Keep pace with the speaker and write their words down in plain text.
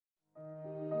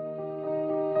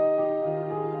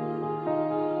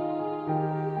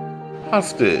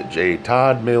Hostage, a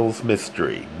Todd Mills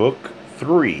mystery, book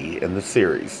 3 in the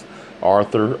series.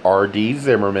 Arthur R.D.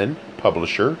 Zimmerman,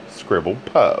 publisher, Scribble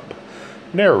Pub.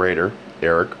 Narrator,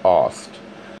 Eric Aust.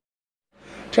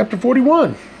 Chapter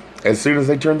 41. As soon as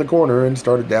they turned the corner and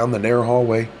started down the narrow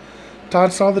hallway,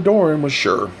 Todd saw the door and was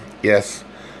sure. Yes,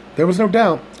 there was no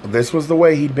doubt this was the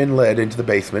way he'd been led into the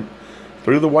basement.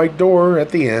 Through the white door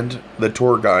at the end, the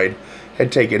tour guide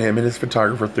had taken him and his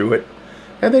photographer through it,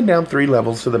 and then down 3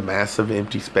 levels to the massive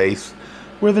empty space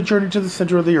where the Journey to the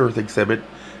Center of the Earth exhibit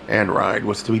and ride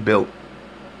was to be built.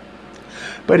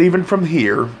 But even from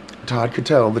here, Todd could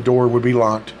tell the door would be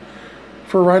locked,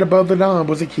 for right above the knob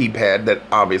was a keypad that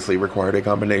obviously required a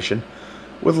combination.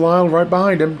 With Lyle right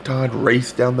behind him, Todd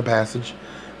raced down the passage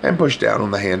and pushed down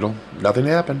on the handle. Nothing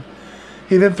happened.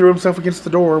 He then threw himself against the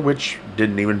door, which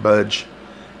didn't even budge.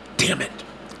 Damn it!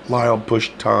 Lyle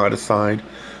pushed Todd aside,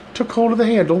 took hold of the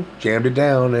handle, jammed it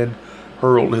down, and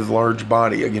hurled his large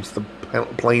body against the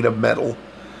plane of metal.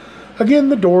 Again,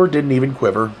 the door didn't even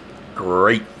quiver.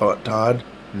 Great, thought Todd.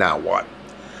 Now what?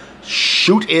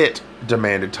 Shoot it,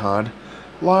 demanded Todd.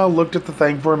 Lyle looked at the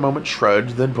thing for a moment,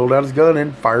 shrugged, then pulled out his gun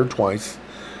and fired twice.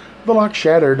 The lock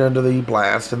shattered under the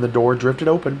blast, and the door drifted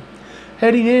open.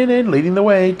 Heading in and leading the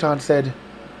way, Todd said,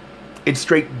 "It's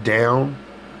straight down."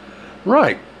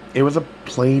 Right. It was a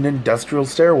plain industrial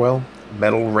stairwell.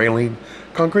 Metal railing,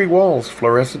 concrete walls,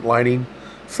 fluorescent lighting,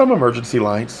 some emergency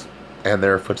lights, and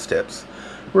their footsteps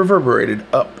reverberated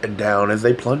up and down as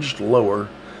they plunged lower.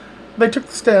 They took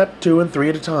the step 2 and 3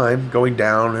 at a time, going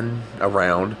down and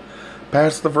around,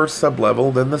 past the first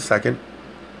sublevel, then the second.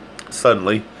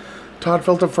 Suddenly, Todd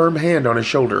felt a firm hand on his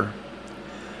shoulder.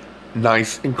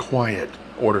 "Nice and quiet,"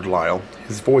 ordered Lyle.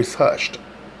 His voice hushed.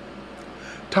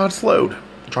 Todd slowed,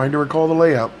 trying to recall the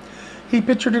layout. He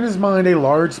pictured in his mind a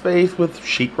large space with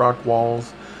sheetrock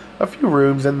walls, a few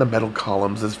rooms, and the metal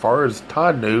columns. As far as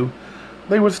Todd knew,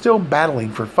 they were still battling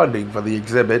for funding for the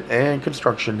exhibit, and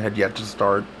construction had yet to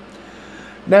start.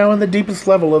 Now, in the deepest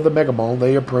level of the megamall,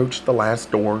 they approached the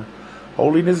last door.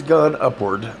 Holding his gun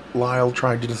upward, Lyle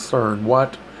tried to discern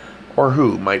what or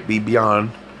who might be beyond,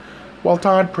 while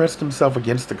Todd pressed himself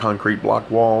against the concrete block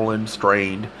wall and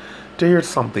strained to hear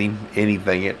something,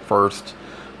 anything at first.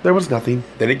 There was nothing.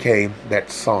 Then it came, that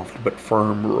soft but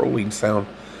firm rolling sound.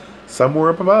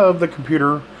 Somewhere up above, the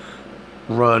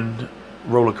computer-run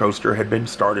roller coaster had been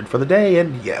started for the day,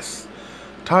 and yes,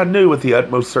 Todd knew with the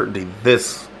utmost certainty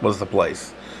this was the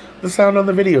place. The sound on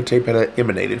the videotape had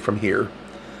emanated from here.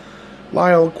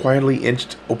 Lyle quietly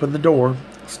inched open the door,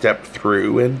 stepped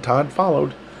through, and Todd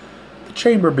followed. The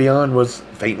chamber beyond was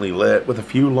faintly lit with a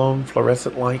few long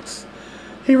fluorescent lights.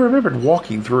 He remembered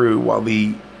walking through while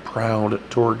the proud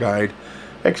tour guide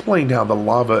explained how the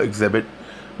lava exhibit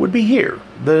would be here,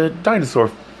 the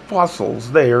dinosaur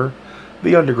fossils there,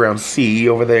 the underground sea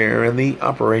over there, and the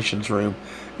operations room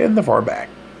in the far back.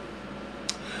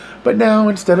 But now,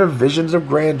 instead of visions of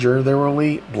grandeur, there were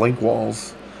only blank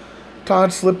walls.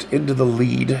 Todd slipped into the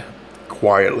lead,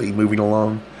 quietly moving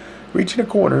along. Reaching a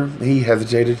corner, he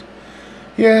hesitated.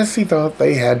 Yes, he thought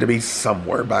they had to be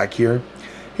somewhere back here.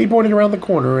 He pointed around the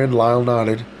corner, and Lyle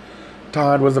nodded.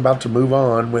 Todd was about to move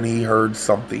on when he heard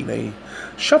something, a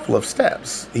shuffle of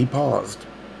steps. He paused.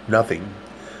 Nothing.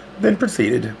 Then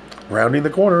proceeded, rounding the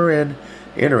corner and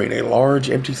entering a large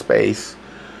empty space,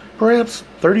 perhaps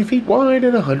 30 feet wide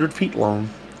and 100 feet long.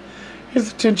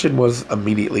 His attention was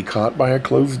immediately caught by a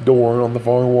closed door on the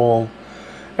far wall.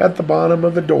 At the bottom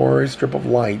of the door, a strip of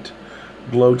light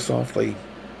glowed softly.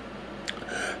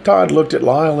 Todd looked at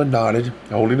Lyle and nodded,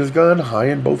 holding his gun high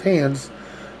in both hands.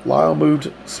 Lyle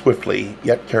moved swiftly,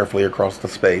 yet carefully across the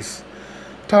space.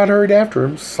 Todd hurried after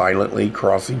him, silently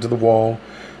crossing to the wall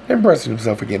and pressing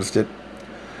himself against it.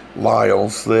 Lyle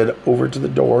slid over to the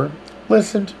door,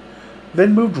 listened,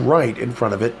 then moved right in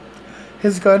front of it,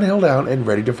 his gun held out and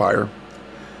ready to fire.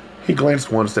 He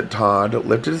glanced once at Todd,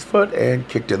 lifted his foot, and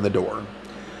kicked in the door,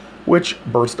 which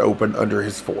burst open under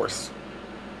his force.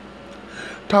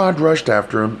 Todd rushed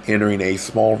after him, entering a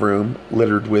small room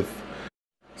littered with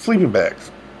sleeping bags,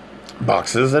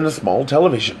 boxes, and a small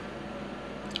television.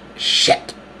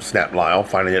 "Shit!" snapped Lyle,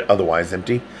 finding it otherwise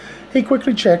empty. He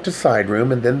quickly checked a side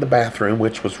room and then the bathroom,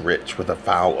 which was rich with a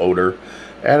foul odor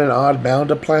and an odd mound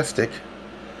of plastic.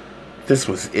 "This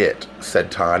was it,"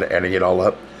 said Todd, adding it all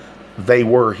up. "They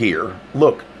were here.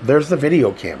 Look, there's the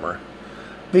video camera."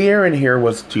 The air in here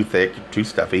was too thick, too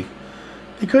stuffy.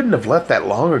 He couldn't have left that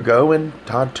long ago, and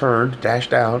Todd turned,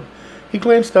 dashed out. He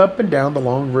glanced up and down the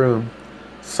long room.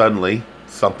 Suddenly,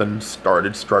 something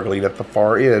started struggling at the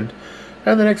far end,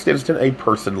 and the next instant a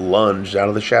person lunged out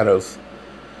of the shadows.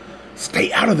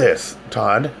 "Stay out of this,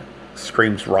 Todd,"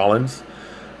 screamed Rawlins.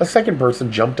 A second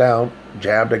person jumped out,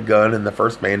 jabbed a gun in the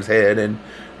first man's head, and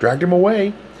dragged him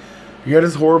away. Yet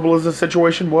as horrible as the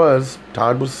situation was,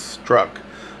 Todd was struck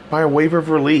by a wave of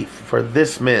relief, for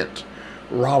this meant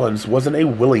Rawlins wasn't a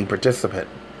willing participant.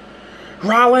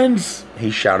 "Rawlins!" he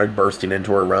shouted, bursting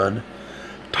into a run.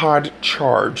 Todd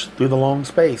charged through the long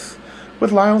space.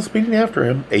 With Lyle speeding after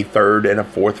him, a third and a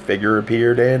fourth figure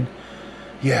appeared, and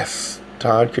yes,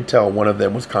 Todd could tell one of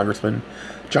them was Congressman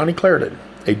Johnny Clarendon.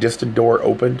 A distant door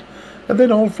opened, and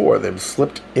then all four of them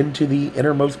slipped into the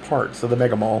innermost parts of the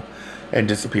mega mall and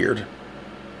disappeared.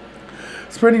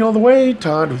 Sprinting all the way,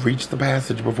 Todd reached the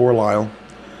passage before Lyle.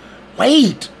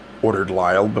 "Wait!" ordered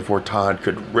Lyle before Todd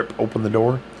could rip open the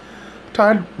door.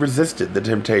 Todd resisted the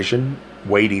temptation,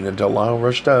 waiting until Lyle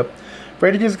rushed up,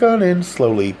 readied his gun, and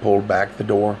slowly pulled back the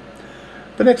door.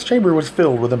 The next chamber was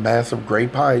filled with a mass of gray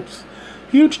pipes,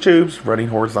 huge tubes running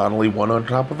horizontally one on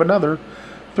top of another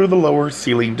through the lower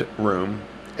ceilinged room.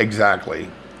 Exactly,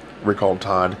 recalled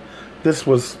Todd. This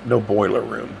was no boiler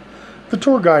room. The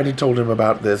tour guide had told him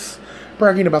about this,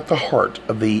 bragging about the heart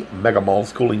of the mega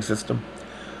mall's cooling system.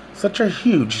 Such a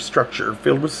huge structure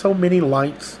filled with so many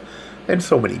lights and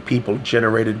so many people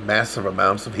generated massive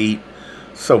amounts of heat.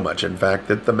 So much, in fact,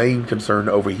 that the main concern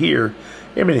over here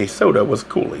in Minnesota was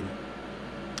cooling.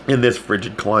 In this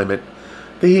frigid climate,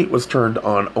 the heat was turned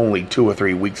on only 2 or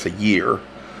 3 weeks a year.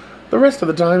 The rest of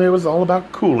the time, it was all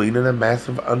about cooling, and a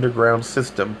massive underground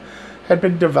system had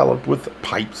been developed with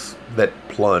pipes that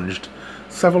plunged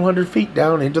several hundred feet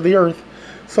down into the earth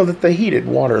so that the heated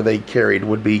water they carried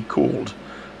would be cooled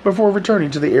before returning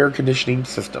to the air conditioning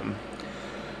system.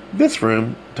 This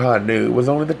room, Todd knew, was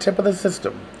only the tip of the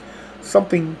system.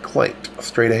 Something clanked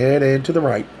straight ahead and to the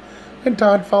right, and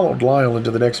Todd followed Lyle into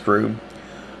the next room,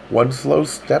 one slow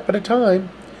step at a time.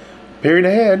 Peering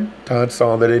ahead, Todd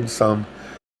saw that in some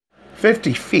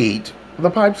 50 feet, the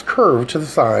pipes curved to the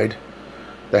side.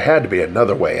 There had to be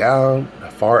another way out, a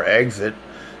far exit,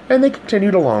 and they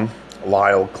continued along,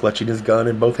 Lyle clutching his gun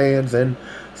in both hands and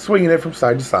swinging it from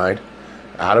side to side.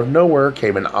 Out of nowhere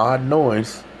came an odd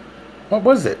noise. What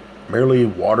was it? Merely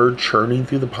water churning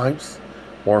through the pipes?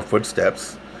 More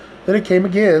footsteps. Then it came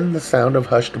again, the sound of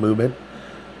hushed movement.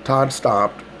 Todd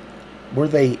stopped. Were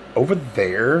they over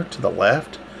there to the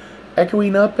left?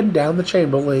 Echoing up and down the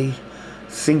chamber, a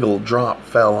single drop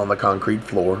fell on the concrete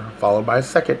floor, followed by a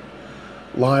second.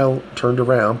 Lyle turned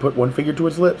around, put one finger to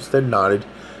his lips, then nodded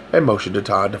and motioned to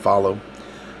Todd to follow.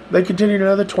 They continued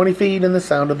another 20 feet, and the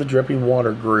sound of the dripping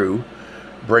water grew.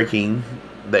 Breaking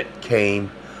that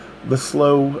came the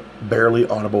slow, barely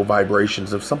audible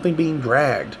vibrations of something being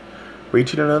dragged.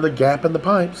 Reaching another gap in the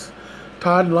pipes,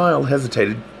 Todd and Lyle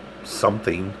hesitated.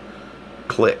 Something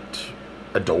clicked.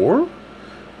 A door?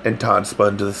 And Todd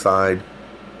spun to the side.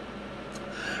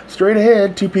 Straight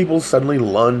ahead, 2 people suddenly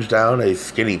lunged out, a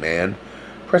skinny man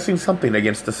pressing something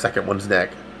against the second one's neck.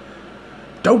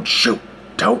 "Don't shoot!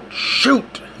 Don't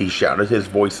shoot!" he shouted, his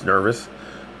voice nervous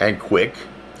and quick.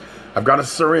 "I've got a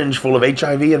syringe full of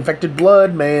HIV-infected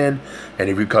blood, man, and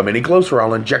if you come any closer,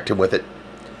 I'll inject him with it.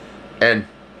 And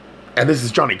this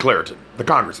is Johnny Clarendon, the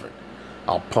congressman.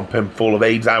 I'll pump him full of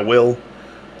AIDS, I will."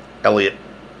 "Elliot,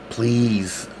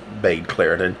 please," begged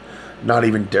Clarendon, not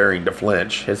even daring to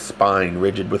flinch, his spine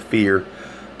rigid with fear.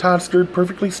 Todd stood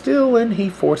perfectly still, and he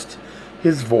forced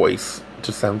his voice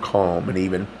to sound calm and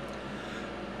even.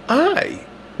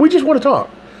 We just want to talk.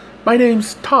 My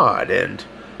name's Todd, and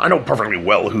I know perfectly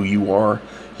well who you are,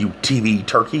 you TV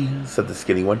turkey," said the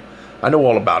skinny one. "I know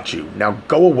all about you. Now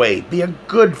go away, be a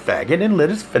good faggot, and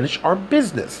let us finish our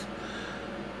business."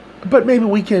 "But maybe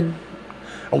we can..."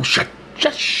 "Oh,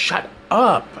 just shut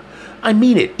up. I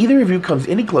mean it. Either of you comes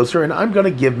any closer, and I'm going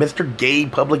to give Mr. Gay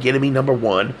Public Enemy number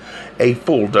 1 a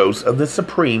full dose of the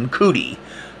supreme cootie.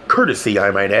 Courtesy, I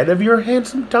might add, of your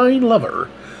handsome dying lover,"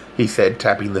 he said,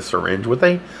 tapping the syringe with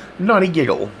a naughty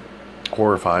giggle.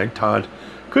 Horrified, Todd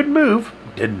couldn't move,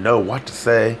 didn't know what to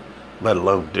say, let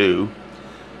alone do.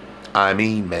 "I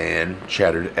mean, man,"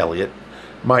 chattered Elliot,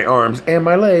 "my arms and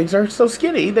my legs are so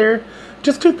skinny, they're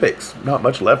just toothpicks. Not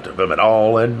much left of them at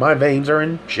all, and my veins are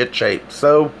in shit shape.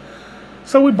 So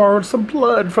we borrowed some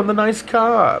blood from the nice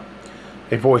cop."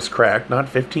 A voice cracked not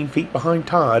 15 feet behind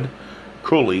Todd,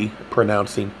 coolly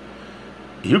pronouncing,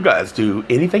 "You guys do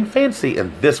anything fancy,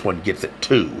 and this one gets it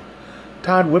too."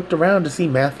 Todd whipped around to see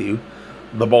Matthew,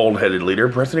 the bald-headed leader,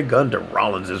 pressing a gun to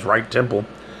Rawlins' right temple.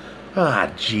 "Ah,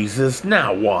 Jesus,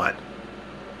 now what?"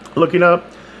 Looking up,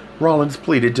 Rawlins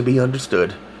pleaded to be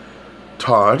understood.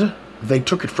 "Todd, they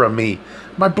took it from me.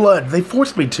 My blood, they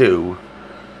forced me to."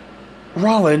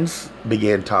 "Rawlins,"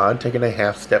 began Todd, taking a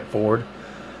half step forward.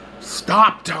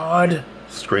 "Stop, Todd,"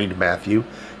 screamed Matthew,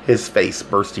 his face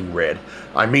bursting red.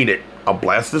 I mean it. I'll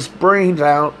blast his brains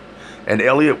out, and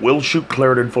Elliot will shoot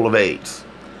Clarendon full of AIDS.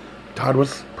 Todd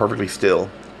was perfectly still.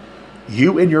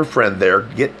 You and your friend there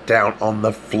get down on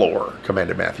the floor,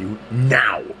 commanded Matthew.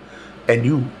 Now! And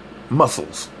you,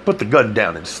 Muscles, put the gun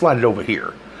down and slide it over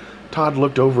here. Todd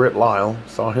looked over at Lyle,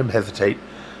 saw him hesitate,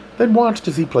 then watched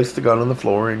as he placed the gun on the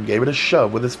floor and gave it a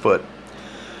shove with his foot.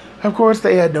 Of course,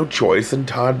 they had no choice, and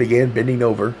Todd began bending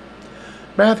over.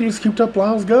 Matthew scooped up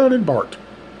Lyle's gun and barked.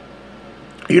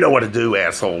 You know what to do,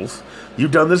 assholes.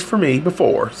 You've done this for me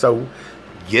before, so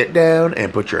get down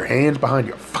and put your hands behind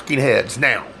your fucking heads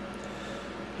now.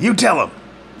 You tell him,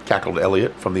 cackled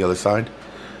Elliot from the other side.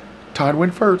 Todd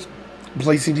went first,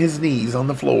 placing his knees on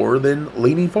the floor, then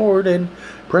leaning forward and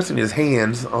pressing his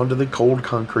hands onto the cold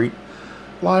concrete.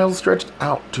 Lyle stretched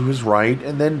out to his right,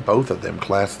 and then both of them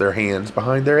clasped their hands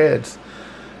behind their heads.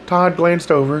 Todd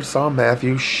glanced over, saw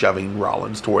Matthew shoving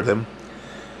Rawlins toward them.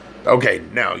 Okay,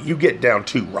 now you get down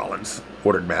too, Rawlins,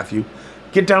 ordered Matthew.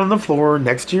 Get down on the floor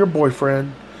next to your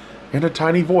boyfriend. In a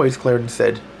tiny voice, Clarendon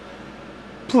said,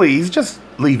 Please, just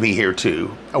leave me here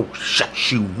too. Oh,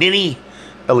 shush you, ninny,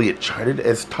 Elliot chided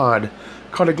as Todd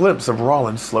caught a glimpse of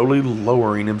Rawlins slowly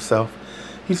lowering himself.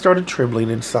 He started trembling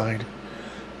inside.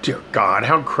 Dear God,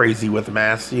 how crazy with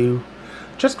Matthew.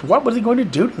 Just what was he going to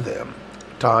do to them?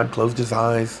 Todd closed his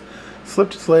eyes,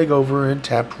 slipped his leg over, and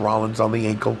tapped Rawlins on the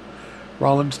ankle.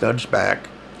 Rawlins nudged back.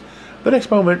 The next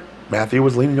moment, Matthew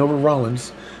was leaning over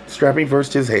Rawlins, strapping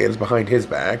first his hands behind his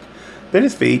back, then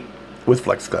his feet with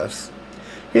flex cuffs.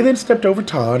 He then stepped over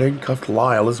Todd and cuffed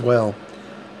Lyle as well.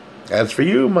 As for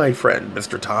you, my friend,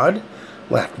 Mr. Todd,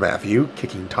 laughed Matthew,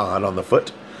 kicking Todd on the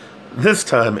foot. This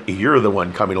time, you're the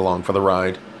one coming along for the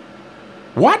ride.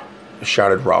 What?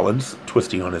 Shouted Rawlins,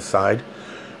 twisting on his side.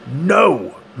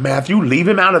 No! Matthew, leave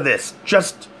him out of this.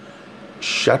 Just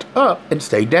shut up and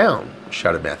stay down,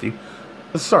 shouted Matthew.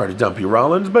 Sorry to dump you,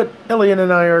 Rawlins, but Elliot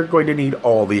and I are going to need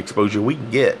all the exposure we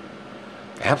can get.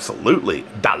 Absolutely,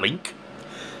 darling.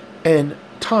 And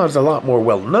Todd's a lot more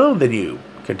well-known than you,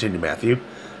 continued Matthew.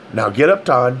 Now get up,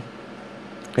 Todd.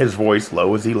 His voice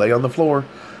low as he lay on the floor,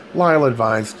 Lyle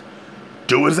advised,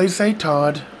 Do as they say,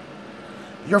 Todd.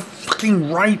 You're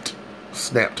fucking right,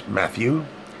 snapped Matthew.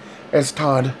 As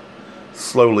Todd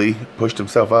slowly pushed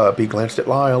himself up, he glanced at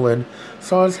Lyle and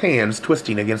saw his hands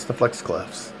twisting against the flex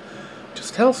cuffs.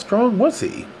 Just how strong was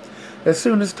he? As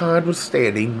soon as Todd was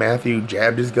standing, Matthew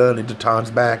jabbed his gun into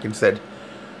Todd's back and said,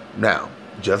 Now,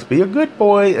 just be a good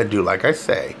boy and do like I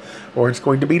say, or it's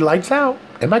going to be lights out.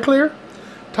 Am I clear?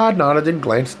 Todd nodded and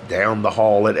glanced down the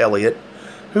hall at Elliot,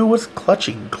 who was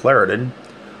clutching Clarendon,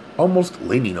 almost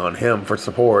leaning on him for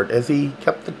support as he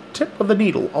kept the tip of the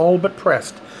needle all but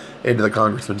pressed into the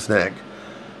congressman's neck.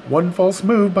 One false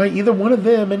move by either one of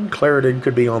them and Clarendon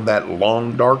could be on that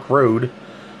long, dark road.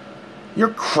 You're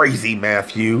crazy,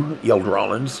 Matthew, yelled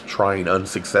Rawlins, trying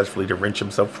unsuccessfully to wrench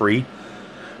himself free.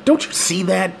 Don't you see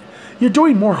that? You're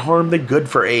doing more harm than good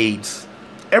for AIDS.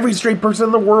 Every straight person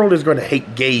in the world is going to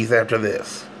hate gays after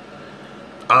this.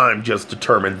 I'm just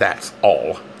determined that's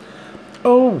all.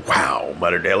 Oh, wow,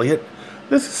 muttered Elliot.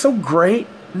 This is so great.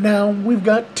 Now we've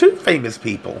got two famous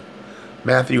people.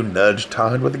 Matthew nudged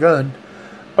Todd with the gun.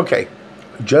 Okay,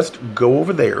 just go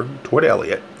over there toward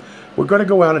Elliot. We're going to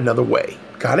go out another way.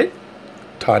 Got it?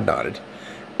 Todd nodded.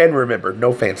 And remember,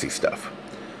 no fancy stuff.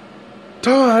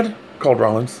 Todd, called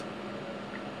Rawlins.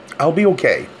 I'll be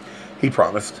okay, he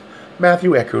promised.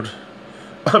 Matthew echoed.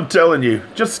 I'm telling you,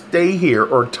 just stay here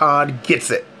or Todd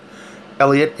gets it.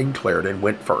 Elliot and Clarendon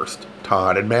went first,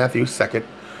 Todd and Matthew second.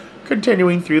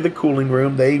 Continuing through the cooling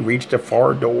room, they reached a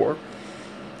far door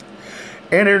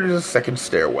and entered a second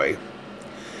stairway.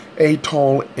 A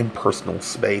tall, impersonal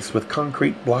space with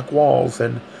concrete block walls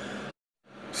and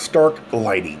stark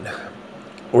lighting.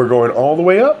 We're going all the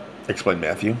way up, explained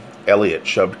Matthew. Elliot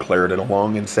shoved Clarendon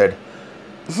along and said,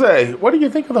 Say, what do you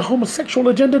think of the homosexual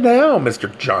agenda now,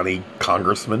 Mr. Johnny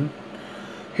Congressman?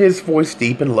 His voice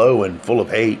deep and low and full of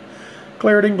hate.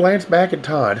 Clarendon glanced back at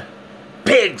Todd.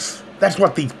 Pigs! That's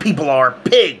what these people are,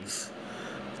 pigs!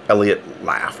 Elliot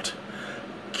laughed.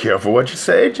 Careful what you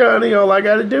say, Johnny. All I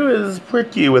gotta do is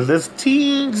prick you with this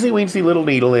teensy-weensy little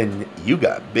needle and you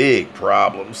got big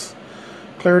problems.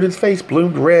 Clarendon's face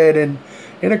bloomed red and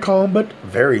in a calm but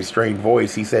very strained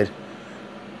voice he said,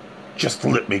 Just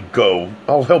let me go.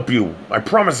 I'll help you. I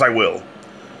promise I will.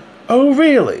 Oh,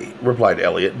 really? Replied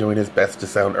Elliot, doing his best to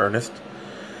sound earnest.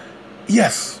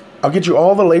 Yes, I'll get you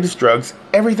all the latest drugs,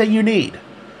 everything you need.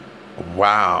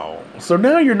 Wow. So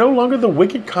now you're no longer the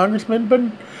wicked congressman, but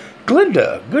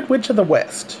Glinda, Good Witch of the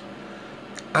West.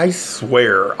 I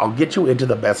swear I'll get you into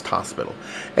the best hospital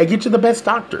and get you the best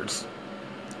doctors.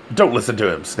 Don't listen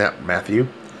to him, snapped Matthew.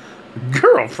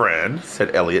 Girlfriend,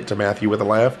 said Elliot to Matthew with a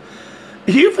laugh.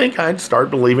 You think I'd start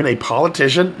believing a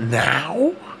politician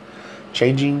now?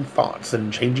 Changing thoughts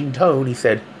and changing tone, he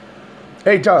said,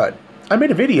 Hey, Todd, I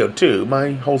made a video, too.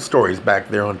 My whole story's back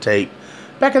there on tape.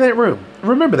 Back in that room.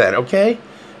 Remember that, okay?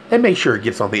 And make sure it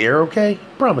gets on the air, okay?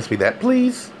 Promise me that,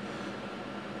 please.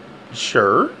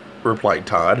 Sure, replied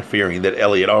Todd, fearing that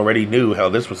Elliot already knew how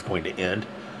this was going to end.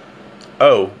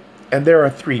 Oh, and there are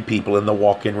 3 people in the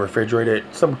walk-in refrigerator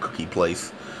at some cookie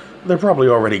place. They're probably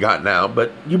already gotten out,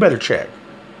 but you better check.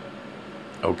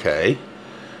 Okay.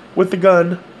 With the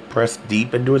gun pressed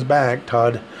deep into his back,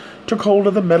 Todd took hold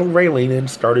of the metal railing and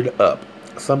started up.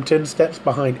 Some 10 steps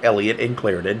behind Elliot and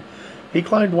Clarendon, he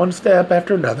climbed one step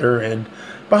after another, and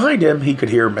behind him he could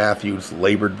hear Matthew's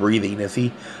labored breathing as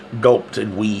he gulped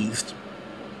and wheezed.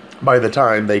 By the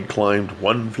time they'd climbed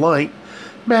one flight,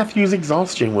 Matthew's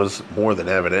exhaustion was more than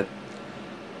evident.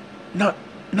 Not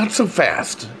so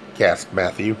fast, gasped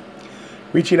Matthew,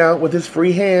 reaching out with his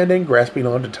free hand and grasping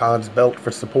onto Todd's belt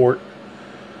for support.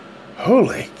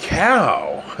 Holy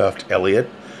cow, huffed Elliot,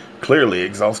 clearly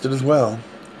exhausted as well.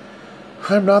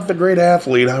 I'm not the great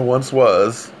athlete I once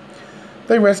was.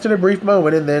 They rested a brief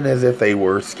moment, and then, as if they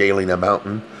were scaling a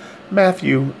mountain,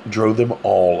 Matthew drove them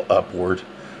all upward.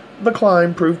 The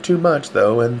climb proved too much,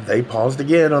 though, and they paused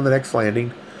again on the next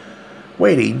landing,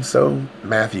 waiting so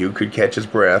Matthew could catch his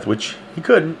breath, which he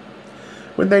couldn't.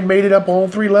 When they'd made it up all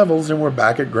 3 levels and were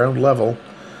back at ground level,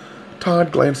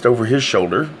 Todd glanced over his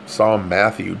shoulder, saw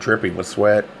Matthew dripping with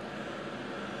sweat.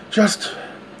 Just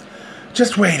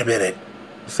wait a minute,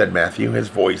 said Matthew, his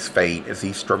voice faint as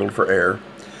he struggled for air.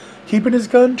 Keeping his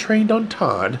gun trained on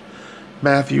Todd,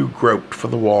 Matthew groped for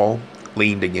the wall,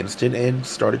 leaned against it, and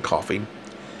started coughing.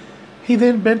 He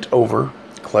then bent over,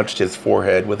 clutched his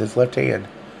forehead with his left hand.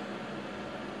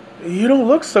 You don't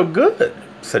look so good,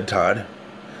 said Todd.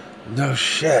 No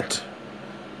shit.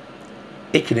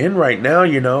 It can end right now,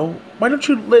 you know. Why don't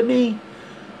you let me...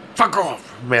 Fuck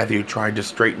off! Matthew tried to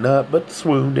straighten up, but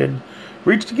swooned and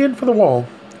reached again for the wall.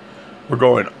 We're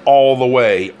going all the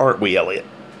way, aren't we, Elliot?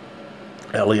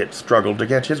 Elliot struggled to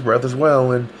catch his breath as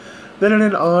well, and then in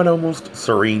an odd, almost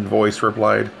serene voice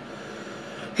replied,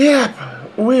 Yep,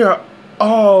 we are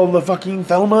all the fucking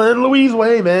Thelma and Louise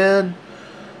way, man.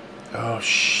 Oh,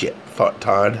 shit, thought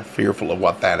Todd, fearful of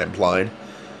what that implied.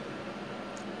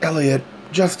 Elliot,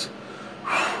 just...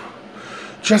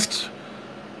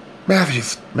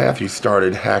 Matthew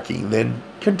started hacking, then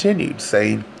continued,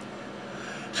 saying,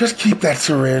 Just keep that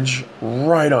syringe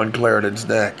right on Clarendon's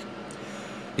neck.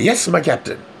 Yes, my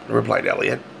captain, replied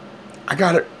Elliot. I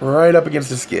got it right up against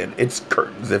his skin. It's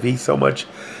curtains if he so much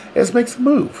as makes a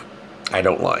move I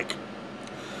don't like.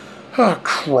 Ah,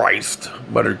 Christ,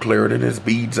 muttered Clarendon as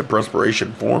beads of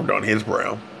perspiration formed on his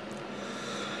brow.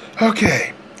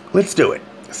 Okay, let's do it,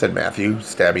 said Matthew,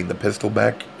 stabbing the pistol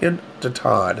back into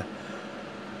Todd.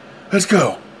 Let's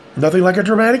go. Nothing like a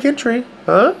dramatic entry,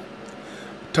 huh?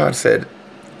 Todd said,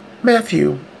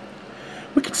 Matthew,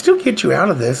 we can still get you out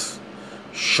of this.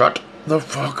 Shut the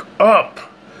fuck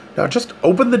up. Now just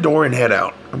open the door and head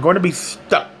out. I'm going to be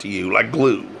stuck to you like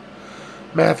glue.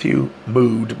 Matthew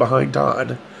moved behind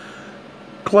Todd,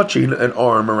 clutching an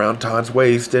arm around Todd's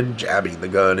waist and jabbing the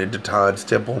gun into Todd's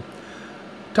temple.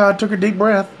 Todd took a deep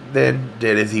breath, then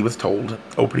did as he was told,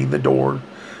 opening the door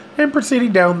and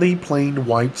proceeding down the plain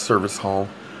white service hall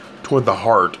toward the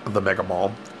heart of the mega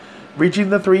mall. Reaching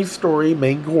the 3-story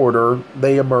main corridor,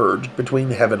 they emerged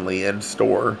between Heavenly and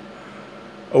Store,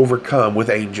 overcome with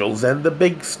angels and the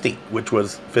big stink, which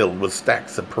was filled with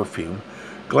stacks of perfume.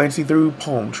 Glancing through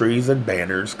palm trees and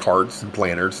banners, carts and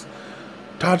planters,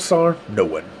 Todd saw no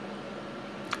one.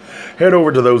 Head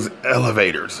over to those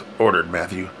elevators, ordered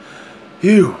Matthew.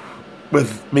 You,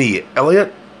 with me,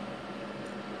 Elliot?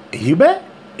 You bet,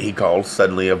 he called.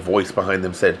 Suddenly a voice behind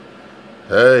them said,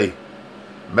 Hey,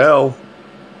 Mel,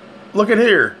 look at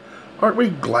here. Aren't we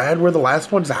glad we're the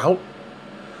last ones out?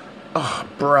 Oh,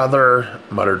 brother,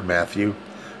 muttered Matthew.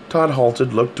 Todd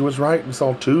halted, looked to his right, and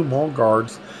saw 2 mall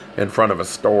guards in front of a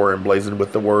store emblazoned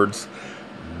with the words,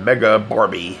 Mega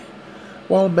Barbie.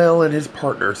 While Mel and his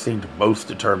partner seemed most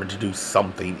determined to do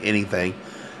something, anything,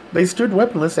 they stood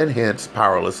weaponless and hence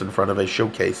powerless in front of a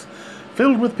showcase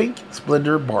filled with pink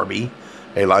splendor Barbie,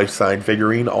 a life-size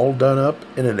figurine all done up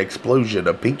in an explosion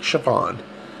of pink chiffon.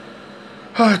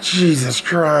 Oh, Jesus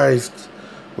Christ,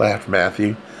 laughed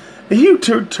Matthew. You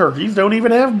 2 turkeys don't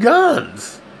even have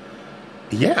guns.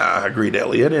 Yeah, agreed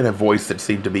Elliot, in a voice that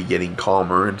seemed to be getting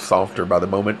calmer and softer by the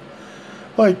moment.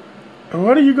 Like,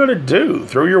 what are you going to do?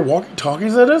 Throw your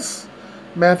walkie-talkies at us?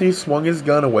 Matthew swung his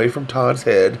gun away from Todd's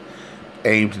head,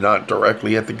 aimed not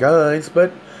directly at the guys,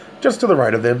 but just to the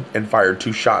right of them and fired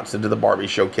 2 shots into the Barbie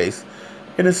showcase.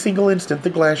 In a single instant, the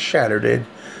glass shattered and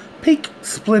pink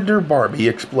splendor Barbie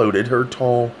exploded, her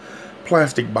tall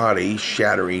plastic body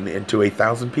shattering into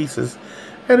 1,000 pieces,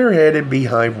 and her head and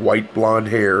beehive white blonde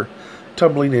hair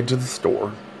tumbling into the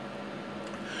store.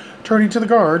 Turning to the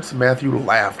guards, Matthew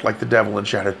laughed like the devil and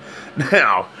shouted,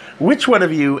 "Now, which one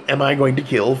of you am I going to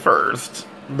kill first?"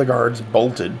 The guards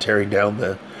bolted, tearing down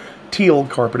the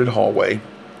teal-carpeted hallway.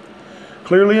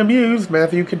 Clearly amused,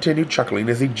 Matthew continued chuckling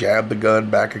as he jabbed the gun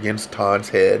back against Todd's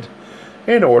head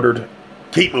and ordered,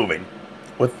 "Keep moving,"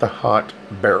 with the hot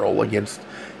barrel against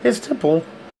his temple.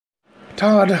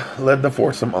 Todd led the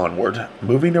foursome onward,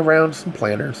 moving around some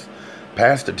planters,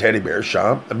 past a teddy bear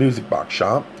shop, a music box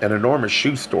shop, an enormous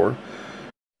shoe store,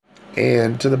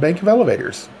 and to the bank of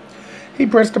elevators. He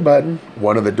pressed a button.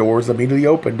 One of the doors immediately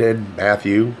opened, and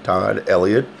Matthew, Todd,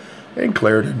 Elliot, and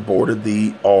Clarendon boarded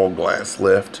the all-glass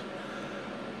lift.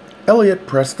 Elliot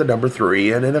pressed the number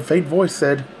 3 and in a faint voice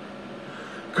said,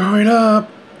 "Going up.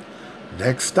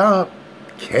 Next stop,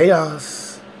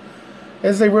 chaos."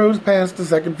 As they rose past the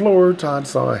second floor, Todd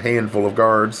saw a handful of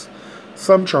guards,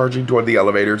 some charging toward the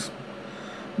elevators.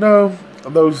 No,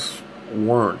 those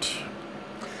weren't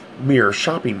mere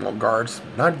shopping mall guards,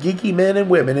 not geeky men and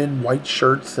women in white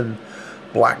shirts and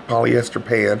black polyester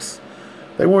pants.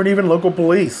 They weren't even local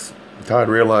police. Todd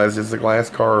realized as the glass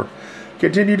car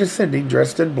continued ascending,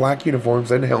 dressed in black uniforms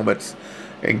and helmets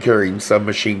and carrying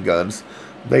submachine guns.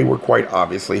 They were quite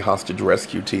obviously hostage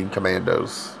rescue team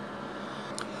commandos.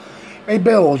 A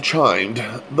bell chimed.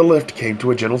 The lift came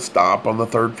to a gentle stop on the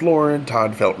 3rd floor, and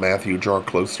Todd felt Matthew draw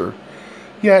closer,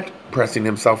 yet pressing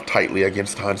himself tightly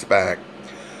against Todd's back.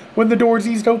 When the doors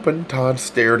eased open, Todd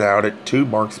stared out at 2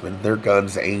 marksmen, their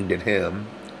guns aimed at him.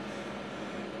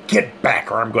 "Get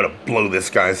back or I'm going to blow this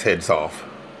guy's heads off,"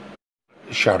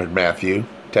 shouted Matthew,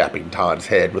 tapping Todd's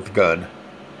head with the gun.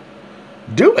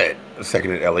 "Do it,"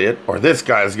 seconded Elliot, "or this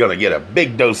guy's going to get a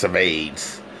big dose of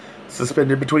AIDS."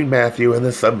 Suspended between Matthew and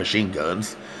the submachine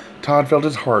guns, Todd felt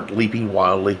his heart leaping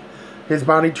wildly, his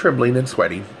body trembling and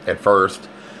sweating. At first,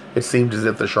 it seemed as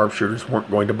if the sharpshooters weren't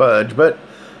going to budge, but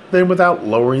then without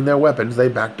lowering their weapons, they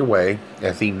backed away.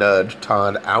 As he nudged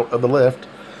Todd out of the lift,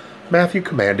 Matthew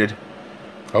commanded,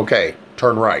 "Okay,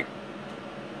 turn right."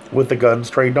 With the guns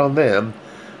trained on them,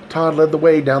 Todd led the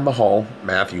way down the hall.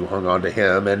 Matthew hung on to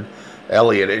him, and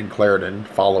Elliot and Clarendon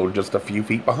followed just a few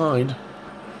feet behind.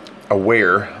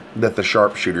 Aware that the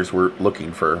sharpshooters were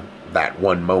looking for that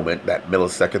one moment, that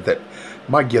millisecond that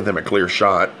might give them a clear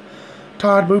shot,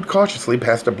 Todd moved cautiously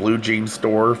past a blue jeans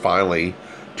store, finally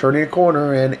turning a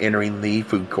corner and entering the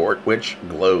food court, which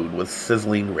glowed with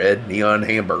sizzling red neon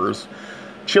hamburgers,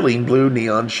 chilling blue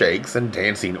neon shakes, and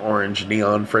dancing orange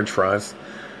neon french fries.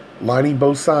 Lining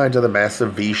both sides of the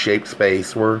massive V-shaped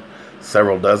space were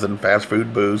several dozen fast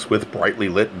food booths with brightly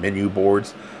lit menu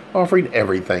boards offering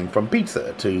everything from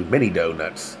pizza to mini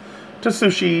donuts to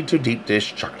sushi to deep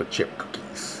dish chocolate chip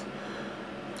cookies.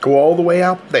 "Go all the way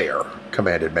out there,"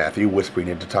 commanded Matthew, whispering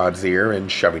into Todd's ear and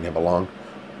shoving him along,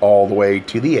 "all the way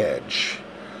to the edge."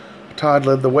 Todd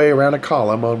led the way around a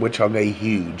column on which hung a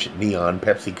huge neon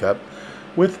Pepsi cup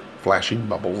with flashing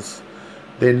bubbles,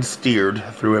 then steered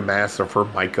through a mass of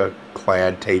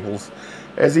formica-clad tables.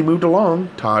 As he moved along,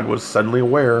 Todd was suddenly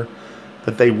aware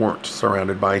that they weren't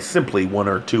surrounded by simply 1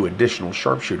 or 2 additional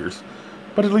sharpshooters,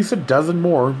 but at least a dozen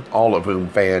more, all of whom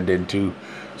fanned into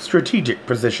strategic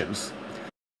positions.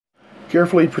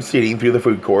 Carefully proceeding through the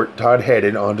food court, Todd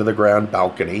headed onto the ground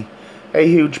balcony, a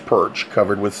huge perch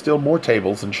covered with still more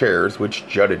tables and chairs which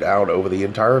jutted out over the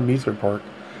entire amusement park.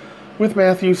 With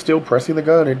Matthew still pressing the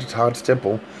gun into Todd's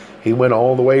temple, he went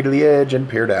all the way to the edge and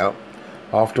peered out.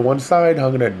 Off to one side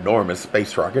hung an enormous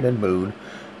space rocket and moon,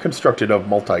 constructed of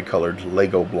multicolored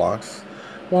Lego blocks,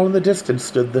 while in the distance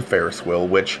stood the Ferris wheel,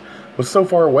 which was so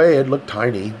far away it looked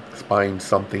tiny, spying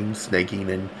something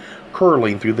snaking and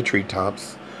curling through the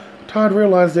treetops. Todd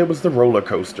realized it was the roller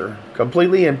coaster,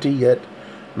 completely empty yet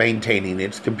maintaining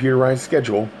its computerized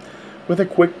schedule. With a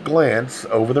quick glance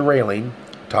over the railing,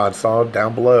 Todd saw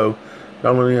down below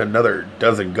not only another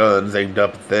dozen guns aimed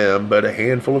up at them, but a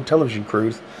handful of television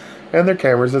crews and their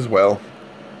cameras as well.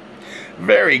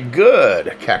 "Very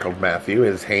good," cackled Matthew,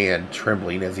 his hand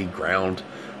trembling as he ground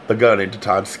the gun into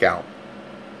Todd's scalp.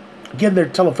 "Can their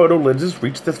telephoto lenses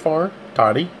reach this far,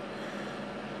 Toddy?"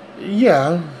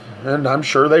 "Yeah, and I'm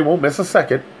sure they won't miss a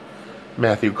second,"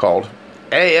 Matthew called.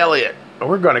 "Hey, Elliot,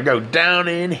 we're going to go down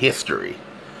in history."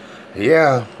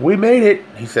 "Yeah, we made it,"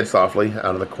 he said softly,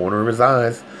 out of the corner of his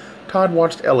eyes. Todd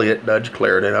watched Elliot nudge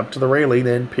Clarendon up to the railing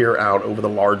and peer out over the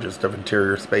largest of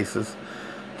interior spaces.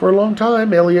 For a long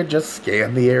time, Elliot just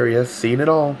scanned the area, seeing it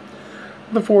all.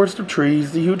 The forest of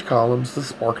trees, the huge columns, the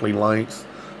sparkling lights,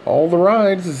 all the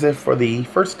rides as if for the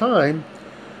first time.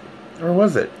 Or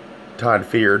was it? Todd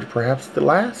feared, perhaps the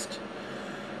last?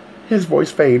 His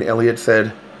voice faint, Elliot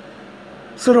said,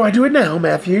 "So do I do it now,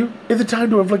 Matthew? Is it time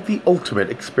to inflict the ultimate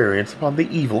experience upon the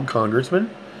evil congressman?"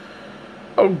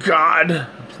 "Oh, God,"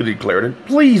 pleaded Clarendon.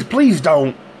 "Please, please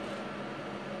don't."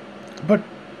 "But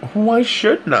why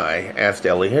shouldn't I?" asked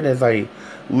Elliot, as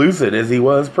lucid as he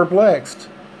was perplexed.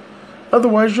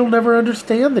 "Otherwise you'll never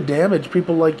understand the damage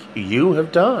people like you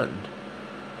have done."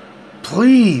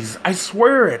 "Please, I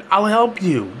swear it. I'll help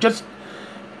you. Just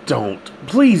don't.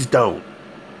 Please don't."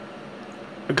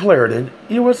 "Clarendon,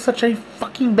 you are such a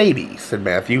fucking baby," said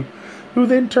Matthew, who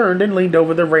then turned and leaned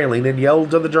over the railing and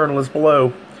yelled to the journalists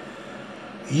below,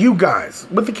 "You guys,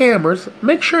 with the cameras,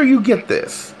 make sure you get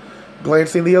this."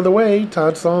 Glancing the other way,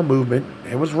 Todd saw a movement.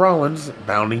 It was Rawlins,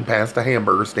 bounding past a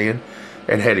hamburger stand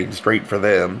and heading straight for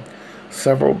them.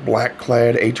 Several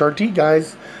black-clad HRT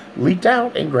guys leaped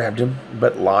out and grabbed him,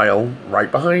 but Lyle,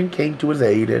 right behind, came to his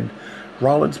aid, and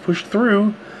Rawlins pushed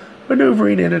through,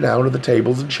 maneuvering in and out of the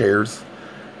tables and chairs.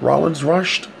 Rawlins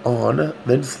rushed on,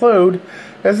 then slowed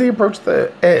as he approached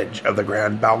the edge of the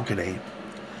grand balcony.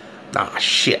 "Ah,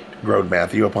 shit," groaned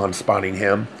Matthew upon spotting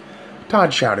him.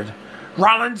 Todd shouted,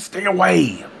 "Rawlins, stay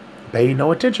away!" Paying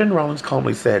no attention, Rawlins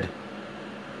calmly said,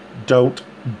 "Don't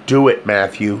do it,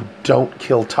 Matthew. Don't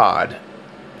kill Todd."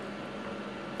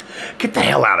 "Get the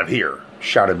hell out of here,"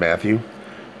 shouted Matthew.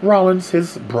 Rawlins,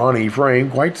 his brawny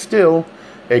frame quite still,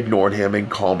 ignored him and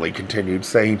calmly continued,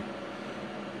 saying,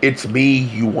 "It's me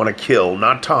you want to kill,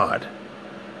 not Todd."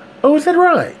 "Oh, is that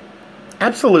right?"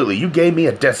 "Absolutely. You gave me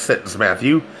a death sentence,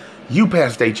 Matthew. You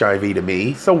passed HIV to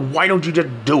me, so why don't you just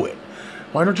do it?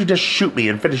 Why don't you just shoot me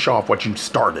and finish off what you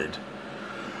started?"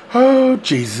 "Oh,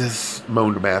 Jesus,"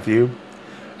 moaned Matthew.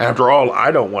 "After all,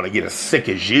 I don't want to get as sick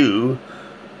as you."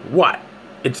 "What?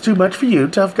 It's too much for you,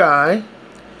 tough guy."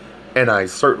 "And I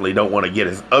certainly don't want to get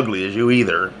as ugly as you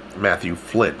either." Matthew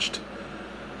flinched.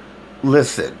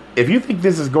 "Listen, if you think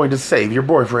this is going to save your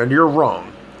boyfriend, you're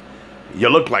wrong. You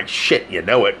look like shit, you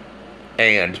know it.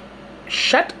 And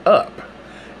shut up.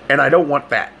 And I don't want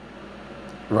that."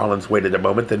 Rawlins waited a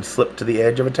moment, then slipped to the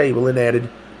edge of a table and added,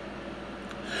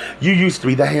 "You used to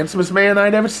be the handsomest man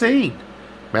I'd ever seen."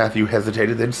 Matthew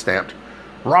hesitated, then snapped,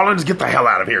 "Rawlins, get the hell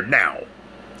out of here now."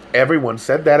 "Everyone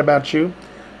said that about you.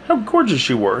 How gorgeous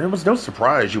you were. It was no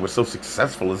surprise you were so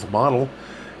successful as a model.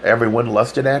 Everyone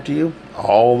lusted after you,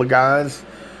 all the guys.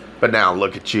 But now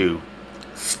look at you."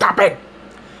 "Stop it!"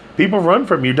 "People run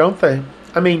from you, don't they?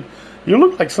 I mean, you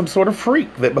look like some sort of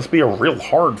freak. That must be a real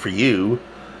hard for you."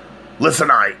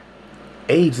 "Listen,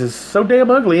 AIDS is so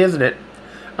damn ugly, isn't it?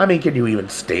 I mean, can you even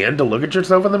stand to look at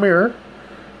yourself in the mirror?"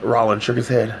 Rollins shook his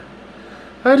head.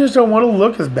 "I just don't want to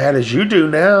look as bad as you do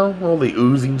now. All the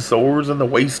oozing sores and the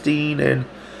wasting and..."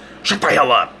 "Shut the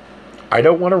hell up!" "I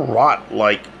don't want to rot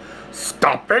like..."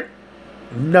 "Stop it!"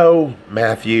 "No,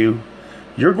 Matthew.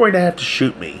 You're going to have to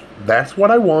shoot me. That's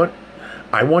what I want.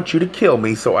 I want you to kill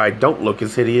me so I don't look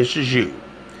as hideous as you."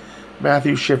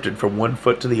 Matthew shifted from one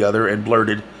foot to the other and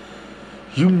blurted,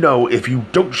 "You know if you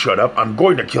don't shut up, I'm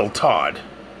going to kill Todd."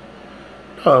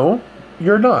 "No,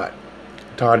 you're not."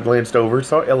 Todd glanced over,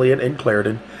 saw Elliot and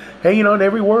Clarendon hanging on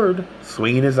every word,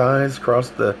 swinging his eyes across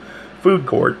the food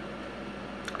court.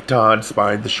 Todd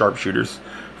spied the sharpshooters,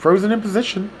 frozen in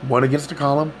position, one against a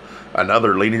column,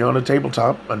 another leaning on a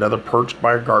tabletop, another perched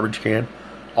by a garbage can,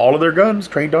 all of their guns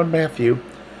trained on Matthew,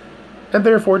 and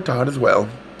therefore Todd as well,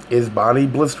 his body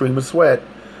blistering with sweat.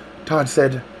 Todd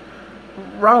said,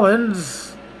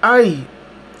 "Rawlins,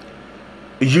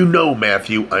 You know,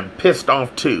 Matthew, I'm pissed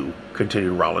off too,"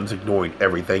 continued Rawlins, ignoring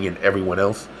everything and everyone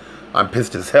else. "I'm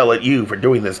pissed as hell at you for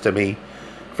doing this to me,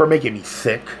 for making me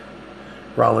sick."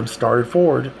 Rawlins started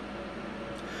forward.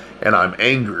 "And I'm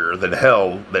angrier than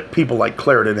hell that people like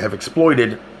Clarendon have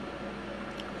exploited..."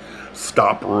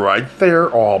 "Stop right there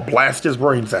or I'll blast his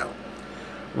brains out."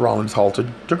 Rawlins halted,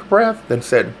 took a breath, then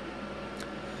said,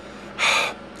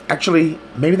 "Actually,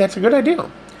 maybe that's a good idea.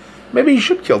 Maybe you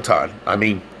should kill Todd. I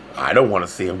mean, I don't want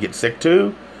to see him get sick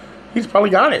too. He's probably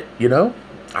got it, you know?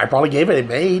 I probably gave it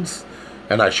him AIDS.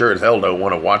 And I sure as hell don't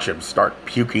want to watch him start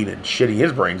puking and shitting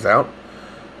his brains out."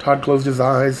 Todd closed his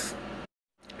eyes,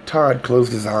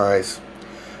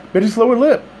 bit his lower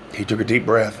lip. He took a deep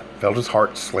breath, felt his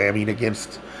heart slamming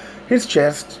against his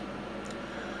chest.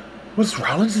 Was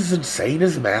Rawlins as insane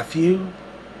as Matthew?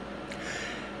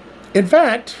 "In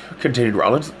fact," continued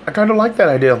Rawlins, "I kind of like that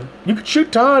idea. You could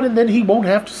shoot Todd and then he won't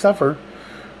have to suffer.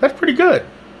 That's pretty good."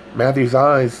 Matthew's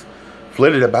eyes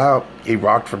flitted about. He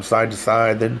rocked from side to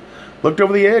side, then looked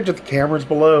over the edge at the cameras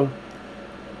below.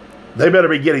 They better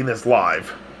be getting this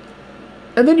live.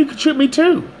 And then you could shoot me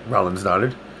too, Rawlins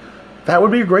nodded. That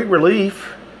would be a great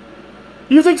relief.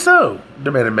 You think so?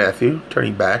 Demanded Matthew,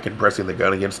 turning back and pressing the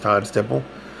gun against Todd's temple,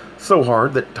 so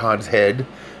hard that Todd's head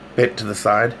bent to the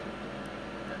side.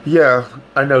 Yeah,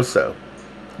 I know so.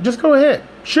 Just go ahead.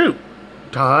 Shoot,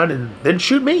 Todd, and then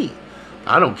shoot me.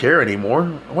 I don't care anymore.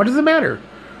 What does it matter?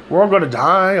 We're all going to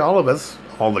die, all of us.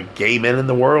 All the gay men in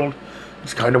the world.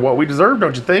 It's kind of what we deserve,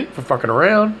 don't you think, for fucking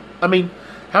around? I mean,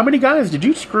 how many guys did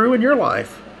you screw in your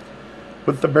life?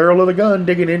 With the barrel of the gun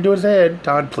digging into his head,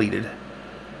 Todd pleaded.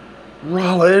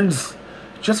 Rawlins,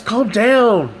 just calm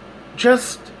down.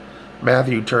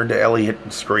 Matthew turned to Elliot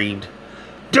and screamed.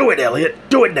 Do it, Elliot.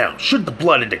 Do it now. Shoot the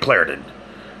blood into Clarendon.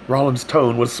 Rawlins'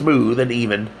 tone was smooth and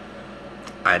even.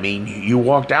 I mean, you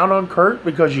walked out on Kurt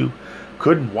because you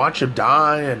couldn't watch him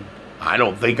die, and I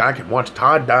don't think I can watch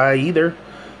Todd die either.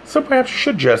 So perhaps you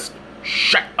should just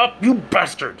shut up, you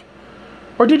bastard.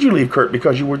 Or did you leave Kurt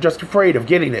because you were just afraid of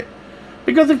getting it?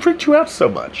 Because it freaked you out so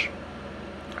much?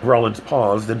 Rawlins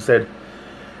paused and said,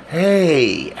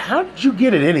 Hey, how did you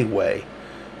get it anyway?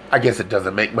 I guess it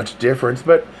doesn't make much difference,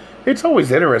 but it's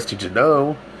always interesting to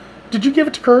know. Did you give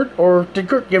it to Kurt, or did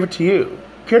Kurt give it to you?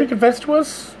 Care to confess to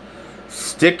us?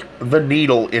 Stick the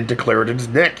needle into Clarendon's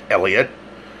neck, Elliot.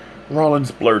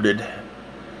 Rawlins blurted.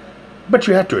 But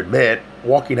you have to admit,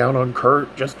 walking out on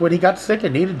Kurt just when he got sick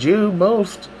and needed you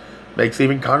most makes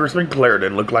even Congressman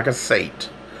Clarendon look like a saint.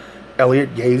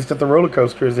 Elliot gazed at the roller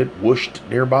coaster as it whooshed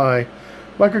nearby,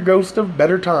 like a ghost of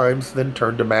better times, then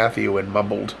turned to Matthew and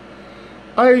mumbled,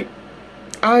 I...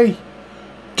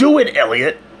 Do it,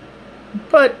 Elliot!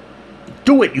 But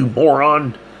do it, you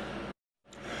moron!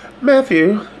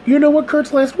 Matthew, you know what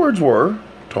Kurt's last words were?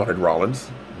 Taunted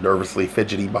Rawlins. Nervously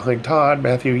fidgeting behind Todd,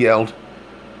 Matthew yelled,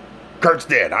 Kurt's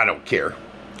dead, I don't care.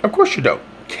 Of course you don't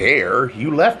care,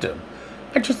 you left him.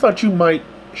 I just thought you might...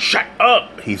 Shut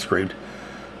up, he screamed.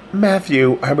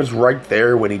 Matthew, I was right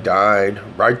there when he died,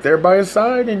 right there by his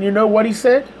side, and you know what he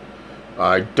said?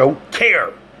 I don't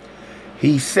care.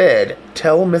 He said,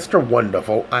 tell Mr.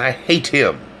 Wonderful I hate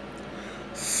him.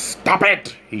 Stop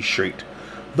it, he shrieked.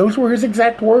 Those were his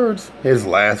exact words, his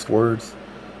last words.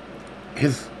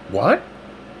 His what?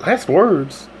 Last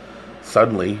words?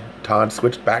 Suddenly, Todd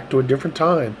switched back to a different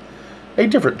time, a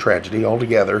different tragedy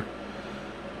altogether.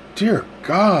 Dear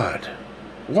God,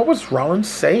 what was Rawlins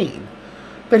saying?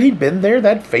 That he'd been there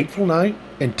that fateful night?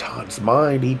 In Todd's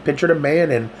mind, he pictured a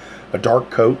man in a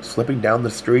dark coat slipping down the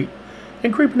street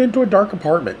and creeping into a dark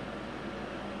apartment.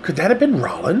 Could that have been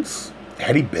Rawlins?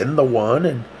 Had he been the one,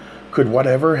 and could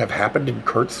whatever have happened in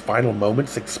Kurt's final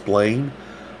moments explain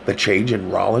the change in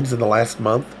Rawlins in the last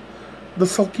month? The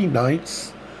sulky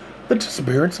nights? The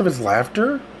disappearance of his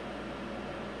laughter?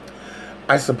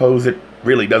 I suppose it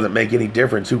really doesn't make any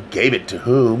difference who gave it to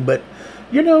whom, but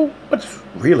you know what's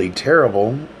really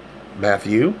terrible,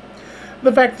 Matthew?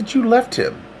 The fact that you left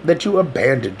him, that you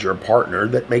abandoned your partner,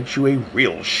 that makes you a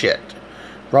real shit.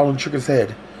 Rawlins shook his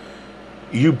head.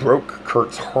 You broke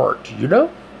Kurt's heart, you know?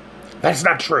 That's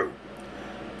not true.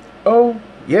 Oh,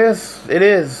 yes, it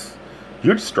is.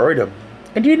 You destroyed him.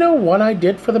 And do you know what I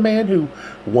did for the man who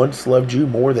once loved you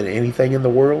more than anything in the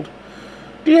world?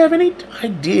 Do you have any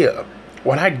idea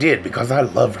what I did because I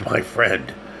loved my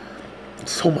friend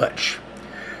so much?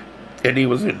 And he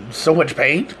was in so much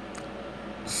pain?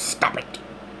 Stop it.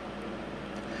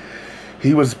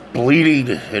 He was bleeding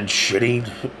and shitting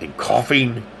and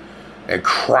coughing and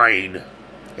crying,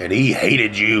 and he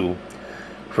hated you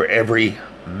for every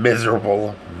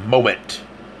miserable moment.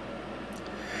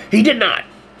 He did not.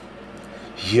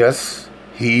 Yes,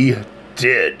 he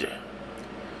did.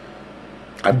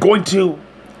 I'm going to...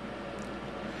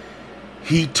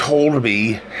 He told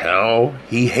me how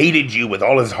he hated you with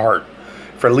all his heart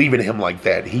for leaving him like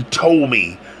that. He told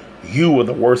me you were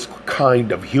the worst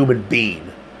kind of human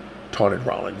being, taunted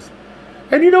Rawlins.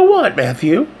 And you know what,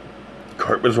 Matthew?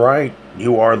 Kurt was right.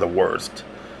 You are the worst.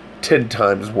 10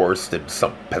 times worse than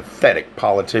some pathetic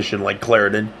politician like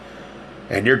Clarendon.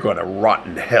 And you're going to rot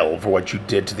in hell for what you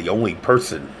did to the only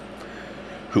person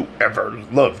who ever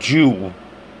loved you.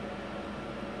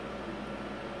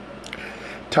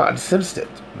 Todd sensed it,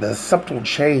 the subtle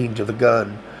change of the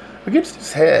gun against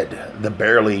his head, the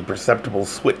barely perceptible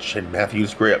switch in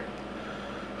Matthew's grip.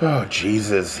 Oh,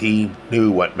 Jesus, he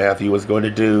knew what Matthew was going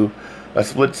to do a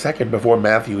split second before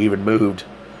Matthew even moved.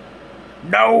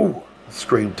 No!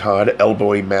 Screamed Todd,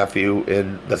 elbowing Matthew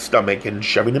in the stomach and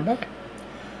shoving him back.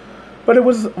 But it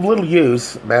was of little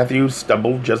use. Matthew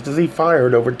stumbled just as he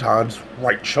fired over Todd's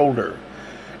right shoulder.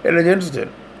 In an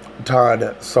instant,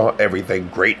 Todd saw everything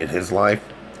great in his life.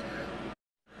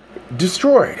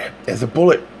 destroyed as a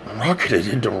bullet rocketed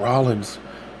into Rawlins,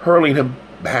 hurling him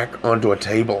back onto a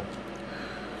table.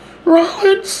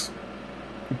 "Rawlins!"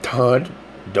 Todd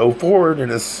dove forward,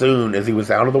 and as soon as he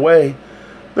was out of the way,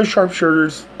 the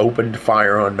sharpshooters opened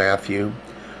fire on Matthew.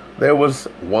 There was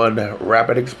one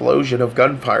rapid explosion of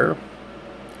gunfire.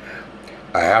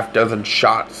 A half-dozen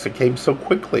shots that came so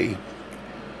quickly.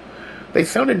 They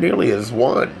sounded nearly as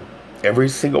one. Every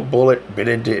single bullet bit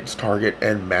into its target,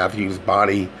 and Matthew's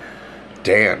body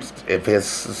danced as if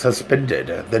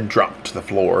suspended, then dropped to the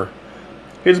floor,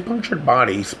 his punctured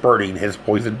body spurting his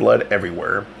poisoned blood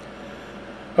everywhere.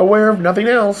 Aware of nothing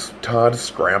else, Todd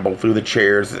scrambled through the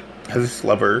chairs as his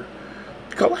lover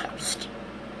collapsed.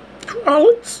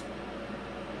 "Rawlins!"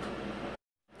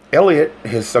 Elliot,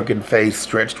 his sunken face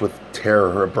stretched with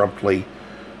terror, abruptly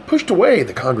pushed away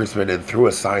the congressman and threw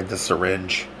aside the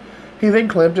syringe. He then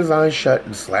clamped his eyes shut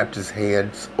and slapped his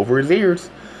hands over his ears,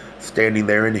 standing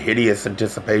there in hideous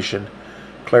anticipation.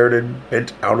 Clarendon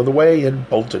bent out of the way and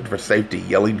bolted for safety,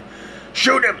 yelling,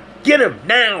 "Shoot him! Get him,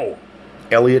 now!"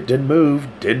 Elliot didn't move,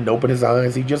 didn't open his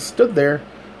eyes. He just stood there,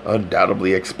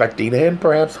 undoubtedly expecting and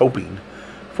perhaps hoping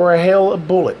for a hail of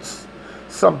bullets.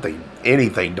 Something,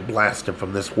 anything to blast him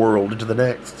from this world into the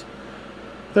next.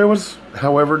 There was,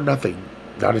 however, nothing.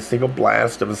 Not a single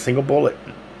blast of a single bullet.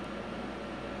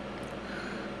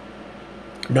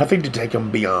 Nothing to take him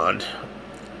beyond.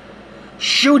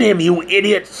 "Shoot him, you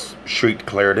idiots!" shrieked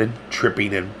Clarendon,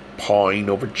 tripping and pawing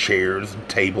over chairs and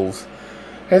tables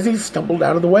as he stumbled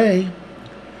out of the way.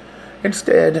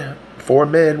 Instead, 4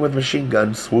 men with machine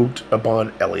guns swooped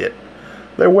upon Elliot,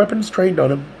 their weapons trained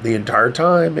on him the entire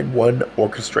time. In one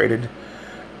orchestrated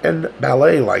and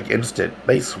ballet-like instant,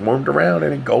 they swarmed around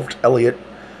and engulfed Elliot,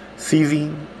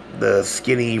 seizing the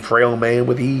skinny, frail man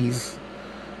with ease.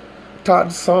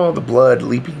 Todd saw the blood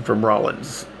leaping from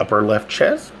Rawlins' upper left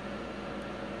chest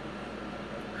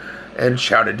and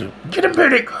shouted, "Get him,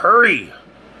 medic! Hurry!"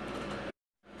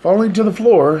 Falling to the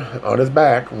floor on his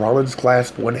back, Rawlins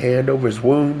clasped one hand over his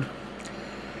wound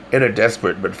in a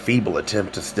desperate but feeble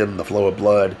attempt to stem the flow of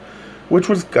blood, which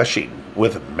was gushing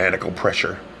with maniacal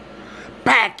pressure.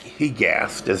 "Back!" he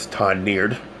gasped as Todd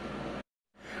neared.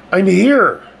 "I'm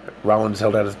here!" Rawlins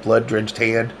held out his blood-drenched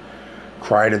hand,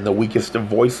 cried in the weakest of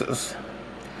voices.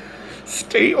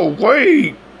 "Stay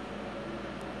away!"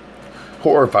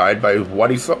 Horrified by what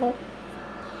he saw,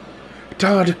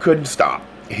 Todd couldn't stop.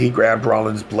 He grabbed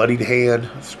Rawlins' bloodied hand,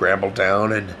 scrambled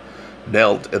down, and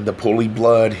knelt in the pooly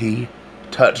blood. He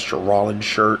touched Rawlins'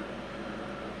 shirt,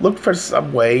 looked for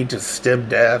some way to stem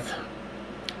death.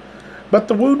 But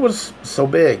the wound was so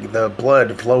big, the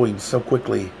blood flowing so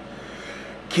quickly.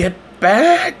 "Get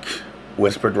back!"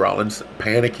 whispered Rawlins,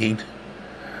 panicking,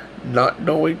 not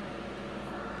knowing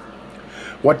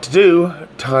what to do.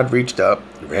 Todd reached up,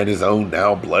 ran his own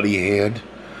now bloody hand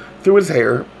through his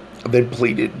hair, then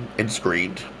pleaded and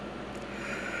screamed.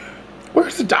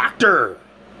 "Where's the doctor?"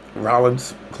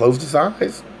 Rawlins closed his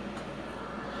eyes,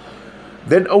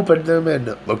 then opened them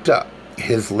and looked up.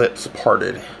 His lips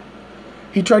parted.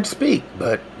 He tried to speak,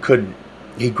 but couldn't.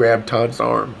 He grabbed Todd's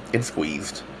arm and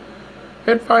squeezed.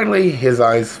 And finally, his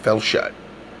eyes fell shut.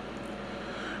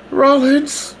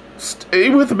 "Rawlins, stay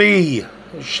with me!"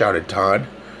 shouted Todd,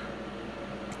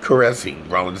 caressing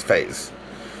Rawlins' face.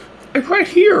 "I'm right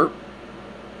here.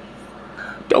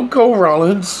 Don't go,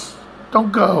 Rawlins.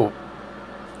 Don't go."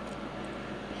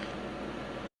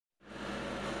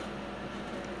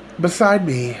 Beside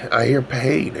me, I hear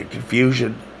pain and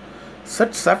confusion.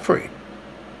 Such suffering.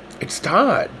 It's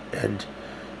Todd, and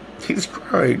he's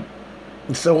crying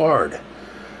so hard.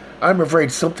 I'm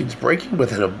afraid something's breaking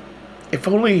within him. If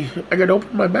only I could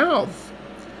open my mouth.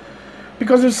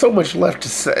 Because there's so much left to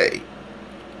say.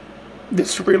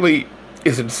 This really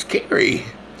isn't scary.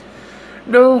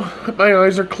 No, my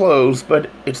eyes are closed, but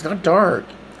it's not dark.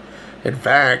 In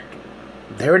fact,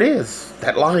 there it is,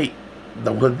 that light,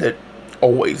 the one that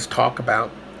always talk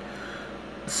about.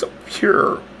 So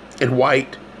pure and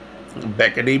white,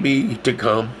 beckoning me to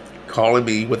come, calling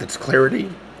me with its clarity.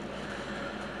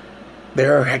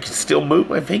 There, I can still move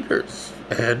my fingers,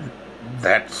 and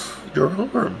that's your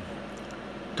arm.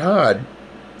 Todd,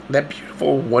 that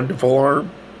beautiful, wonderful arm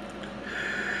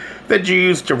that you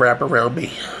used to wrap around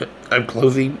me. I'm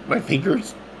closing my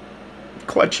fingers,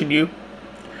 clutching you.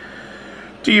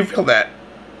 Do you feel that?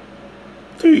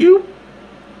 Do you?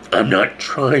 I'm not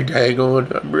trying to hang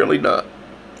on. I'm really not.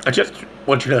 I just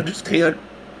want you to understand,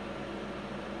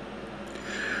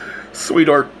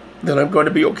 sweetheart, that I'm going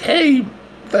to be okay.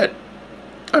 That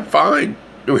I'm fine.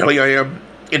 Really, I am.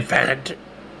 In fact,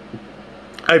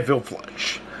 I feel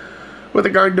flush. with a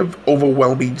kind of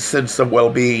overwhelming sense of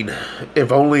well-being.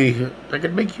 If only I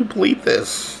could make you believe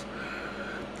this.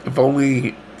 If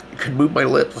only I could move my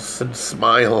lips and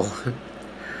smile.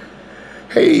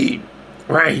 Hey,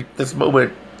 right, this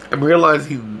moment, I'm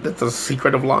realizing that the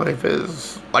secret of life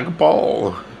is like a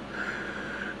ball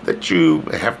that you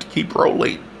have to keep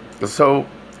rolling. So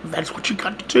that's what you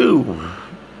got to do,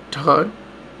 Todd.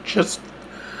 Just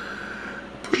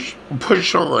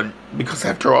push on, because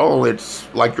after all,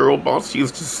 it's like your old boss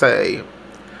used to say,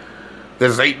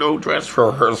 this ain't no dress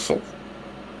rehearsal.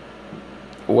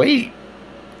 Wait,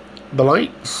 the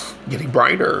light's getting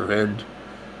brighter, and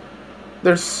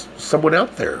there's someone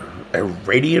out there, a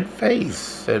radiant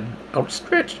face and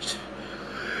outstretched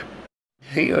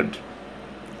hand.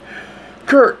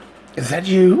 Kurt, is that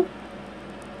you?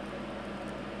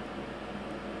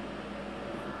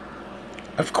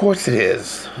 Of course it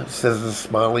is, says the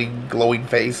smiling, glowing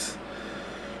face.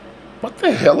 What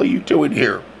the hell are you doing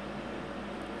here?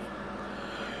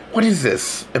 What is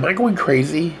this? Am I going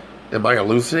crazy? Am I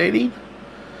hallucinating?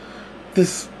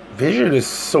 This vision is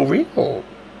so real.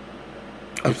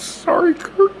 I'm sorry,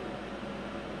 Kurt.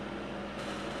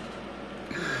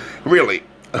 Really,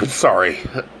 I'm sorry.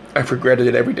 I've regretted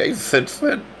it every day since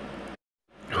then.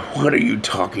 What are you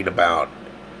talking about?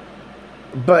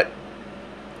 But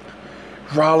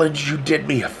Rawlins, you did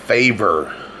me a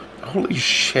favor. Holy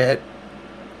shit.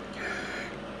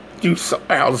 You saw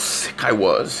how sick I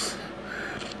was.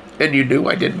 And you knew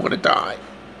I didn't want to die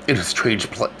in a strange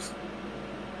place.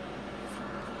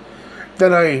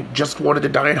 Then I just wanted to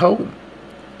die at home.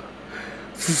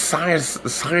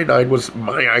 Cyanide was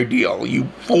my ideal, you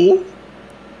fool.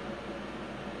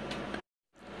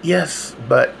 Yes,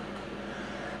 but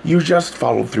you just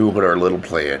followed through on our little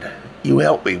plan. You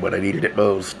helped me when I needed it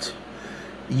most.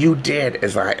 You did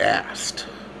as I asked.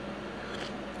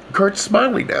 Kurt's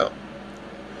smiling now.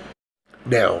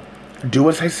 Now, do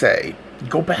as I say.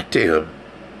 Go back to him.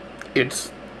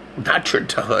 It's not your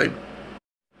time.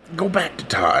 Go back to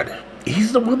Todd.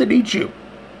 He's the one that needs you.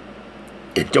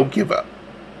 And don't give up.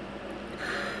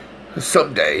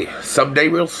 Someday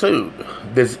real soon,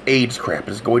 this AIDS crap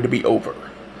is going to be over.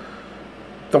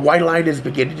 The white light is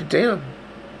beginning to dim.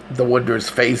 The wondrous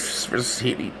face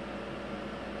receding.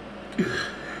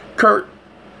 Kurt!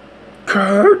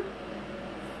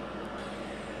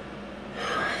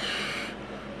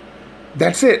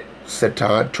 That's it, said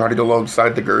Todd, trotting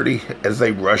alongside the gurney as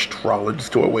they rushed Rawlins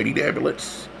to a waiting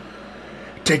ambulance.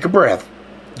 Take a breath.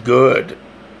 Good.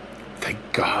 Thank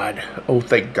God. Oh,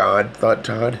 thank God, thought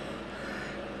Todd.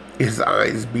 His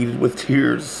eyes beaded with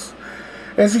tears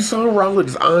as he saw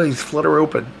Rawlins' eyes flutter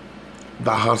open.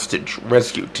 The hostage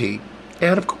rescue team,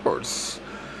 and of course,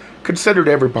 considered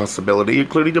every possibility,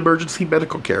 including emergency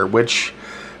medical care, which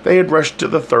they had rushed to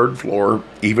the third floor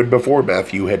even before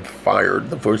Matthew had fired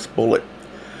the first bullet.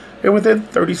 And within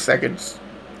 30 seconds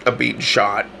of being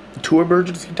shot, 2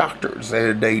 emergency doctors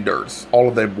and a nurse, all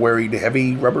of them wearing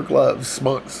heavy rubber gloves,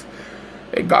 smocks,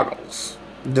 and goggles,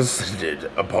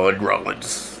 descended upon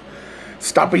Rawlins,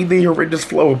 stopping the horrendous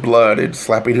flow of blood and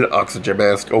slapping an oxygen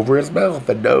mask over his mouth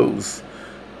and nose.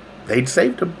 They'd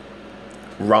saved him.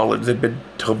 Rawlins had been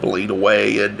tumbling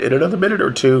away, and in another minute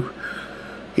or two,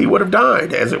 he would have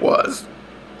died as it was.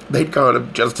 They'd caught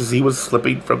him just as he was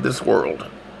slipping from this world.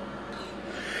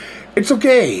 It's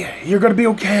okay. You're going to be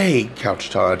okay,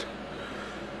 couched Todd.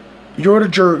 You're on a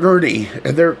journey,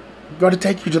 and they're going to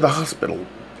take you to the hospital.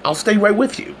 I'll stay right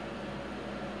with you.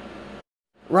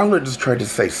 Rawlins tried to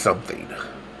say something.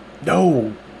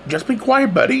 No, just be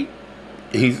quiet, buddy.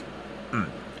 He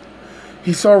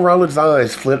saw Rawlins'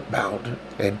 eyes flit about,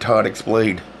 and Todd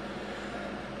explained.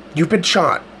 You've been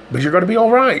shot, but you're going to be all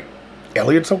right.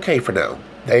 Elliot's okay for now.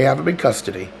 They have him in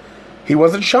custody. He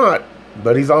wasn't shot,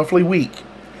 but he's awfully weak.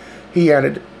 He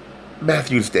added,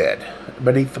 Matthew's dead.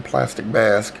 Beneath the plastic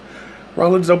mask,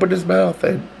 Rawlins opened his mouth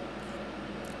and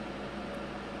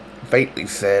faintly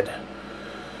said,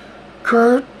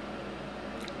 Kurt,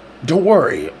 don't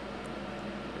worry.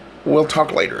 We'll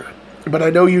talk later. But I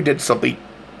know you did something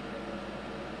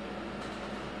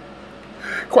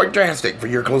quite drastic for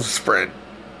your closest friend.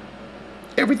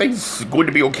 Everything's going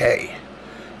to be okay.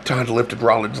 Todd lifted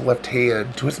Rawlins' left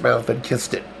hand to his mouth and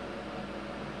kissed it.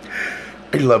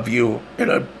 I love you,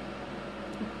 and I'm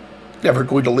never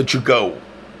going to let you go.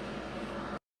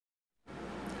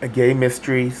 A Gay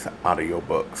Mysteries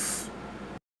audiobooks.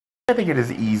 I think it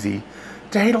is easy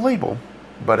to hate a label,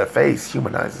 but a face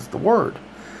humanizes the word.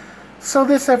 So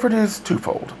this effort is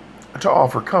twofold. To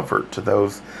offer comfort to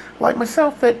those like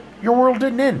myself that your world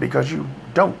didn't end because you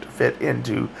don't fit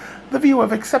into the view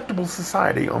of acceptable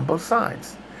society on both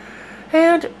sides.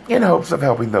 and in hopes of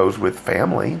helping those with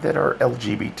family that are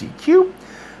LGBTQ,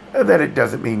 that it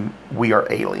doesn't mean we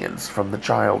are aliens from the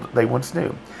child they once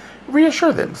knew.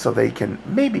 Reassure them so they can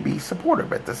maybe be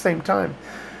supportive at the same time,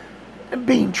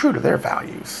 being true to their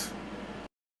values.